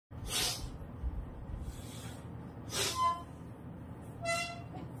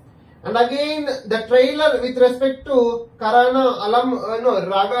And again, the trailer with respect to Karana Alam,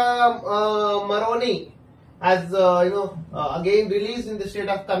 Raga Maroni, as again released in the state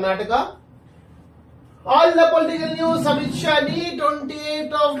of Karnataka. All the political news. Amit Shah ji,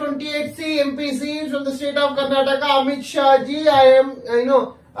 28 of 28 MP seats from the state of Karnataka. Amit Shah ji, I am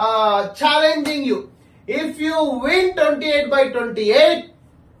challenging you. If you win 28 by 28,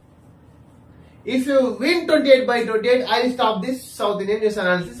 I'll stop this South Indian News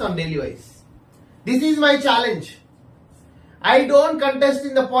Analysis on daily wise. This is my challenge. I don't contest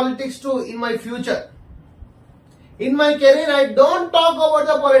in the politics too in my future. In my career, I don't talk about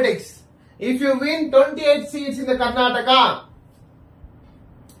the politics. If you win 28 seats in the Karnataka,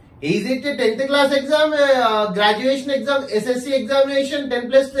 is it a 10th class exam, graduation exam, SSC examination,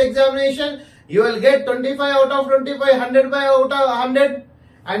 10 plus 2 examination? You will get 25 out of 25, 100 by out of 100.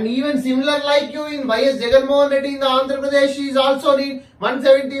 And even similar like you in YS Jagannath Reddy in the Andhra Pradesh is also read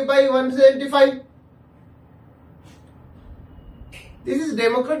 170 by 175. This is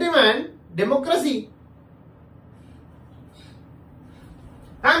democracy, man. Democracy.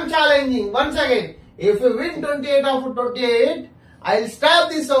 I am challenging once again. If you win 28 of 28, I will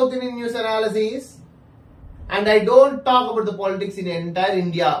stop this South Indian News Analysis. And I don't talk about the politics in entire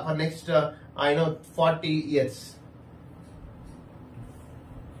India for next 40 years.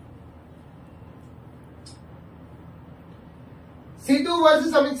 Sidhu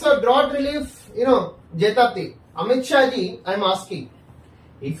versus Amit Shah, drought relief, Jetapti. Amit Shah ji, I am asking,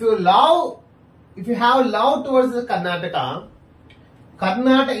 if you have love towards the Karnataka,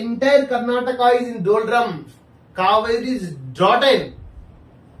 entire Karnataka is in doldrum. Kaveri is droughted.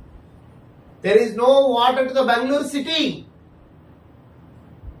 There is no water to the Bangalore city.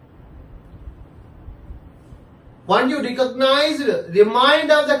 Once you recognized,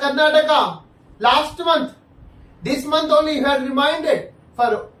 remind of the Karnataka last month. This month only you have reminded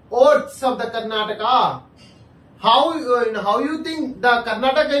for oaths of the Karnataka. How you think the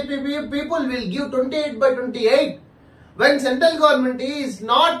Karnataka people will give 28 by 28 when central government is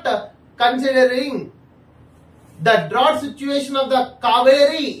not considering the drought situation of the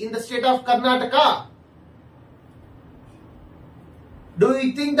Kaveri in the state of Karnataka? Do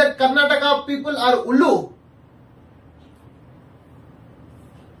you think that Karnataka people are Ulu?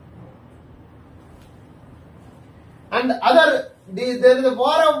 And there is a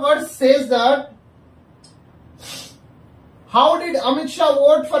war of words says that, how did Amit Shah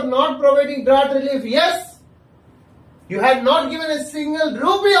vote for not providing drought relief? Yes, you had not given a single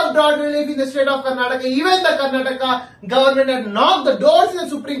rupee of drought relief in the state of Karnataka. Even the Karnataka government had knocked the doors in the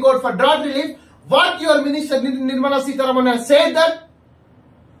Supreme Court for drought relief. What your minister Nirmala Sitharaman has said that,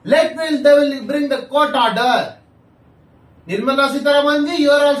 they will bring the court order. Nirmala Sitharaman ji,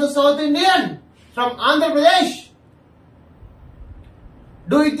 you are also South Indian from Andhra Pradesh.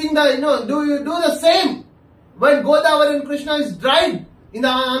 Do you think that, do you do the same when Godavari and Krishna is dried in the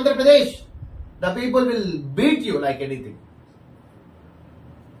Andhra Pradesh? The people will beat you like anything.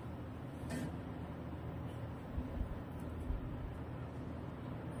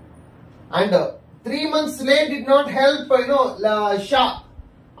 And 3 months late did not help, Shah.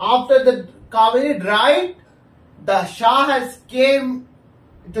 After the Kaveri dried, the Shah has came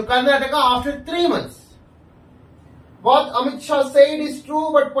to Karnataka after 3 months. What Amit Shah said is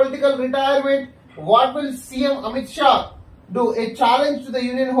true, but political retirement. What will CM Amit Shah do? A challenge to the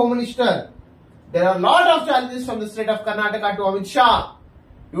Union Home Minister. There are a lot of challenges from the state of Karnataka to Amit Shah.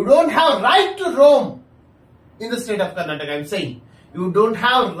 You don't have right to roam in the state of Karnataka, I am saying. You don't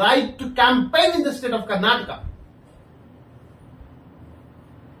have right to campaign in the state of Karnataka.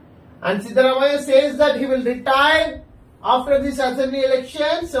 And Siddaramaiah says that he will retire after this assembly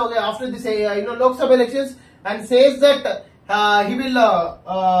elections, after this Lok Sabha elections, and says that he will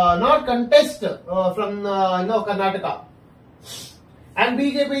not contest from Karnataka. And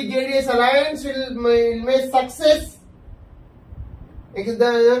BJP JDS alliance will make success.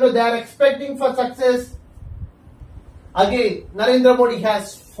 They are expecting for success. Again, Narendra Modi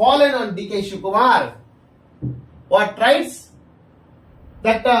has fallen on D.K. Kumar. What rights?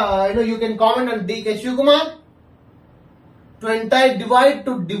 That you can comment on D.K. Kumar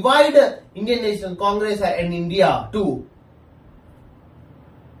to divide Indian National Congress and India too.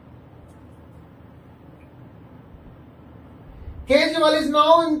 Kejriwal is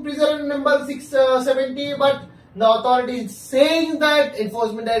now in prison number 670, but the authority is saying that,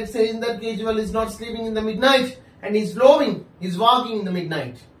 enforcement director saying that Kejriwal is not sleeping in the midnight and he's roaming, he's walking in the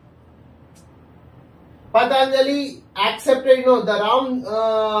midnight. Patanjali accepted, the Ram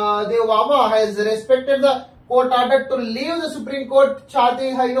Dev Baba has respected the court ordered to leave the Supreme Court. Chati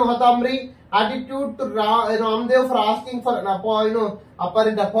Hatamri attitude to Ramdev for asking for an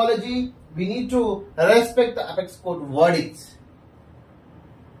apparent apology. We need to respect the apex court verdicts.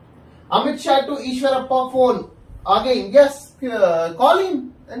 Amit Shah to Ishwarappa phone. Again, yes, call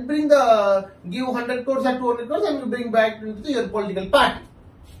him and bring give 100 crores or 200 crores and you bring back into your political party.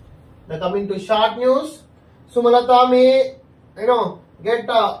 Now coming to short news, Sumalata may, get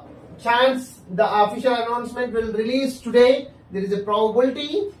a chance. The official announcement will release today. There is a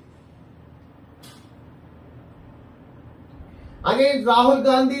probability. Again, Rahul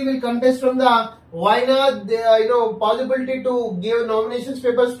Gandhi will contest from the Wayanad. Possibility to give nominations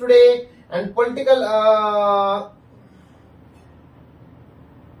papers today and political.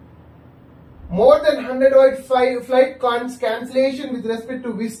 More than 100 flight cancellation with respect to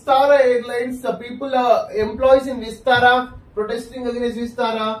Vistara Airlines. The people, employees in Vistara protesting against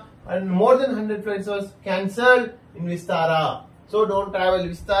Vistara, and more than 100 flights was cancelled in Vistara. So don't travel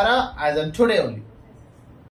Vistara as of today only.